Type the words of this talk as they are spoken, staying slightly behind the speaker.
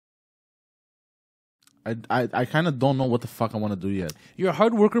I kind of don't know what the fuck I want to do yet. You're a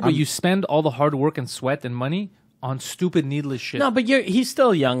hard worker, but you spend all the hard work and sweat and money on stupid, needless shit. No, but he's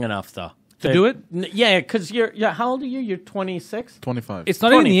still young enough though to do it. Yeah, because how old are you? You're 26. 25. It's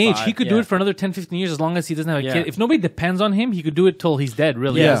not even the age. 25, He could do it for another 10, 15 years as long as he doesn't have a kid. If nobody depends on him, he could do it till he's dead,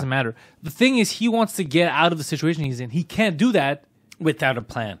 really. It doesn't matter. The thing is, he wants to get out of the situation he's in. He can't do that without a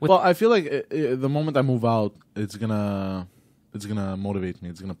plan. Well, I feel like the moment I move out, it's gonna motivate me.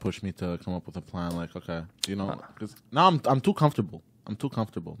 It's gonna push me to come up with a plan. Like, okay, because now I'm too comfortable. I'm too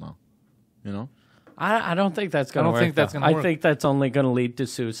comfortable now. You know. I don't think that's going to work. I think that's only going to lead to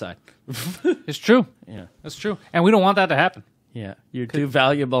suicide. It's true. Yeah, that's true. And we don't want that to happen. Yeah, you're too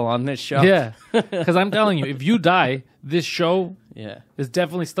valuable on this show. Yeah, because I'm telling you, if you die, this show is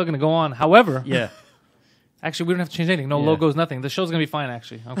definitely still going to go on. However, actually, we don't have to change anything. No logos, nothing. The show's going to be fine,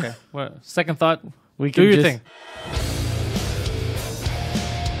 actually. Okay. Well, second thought, do your thing.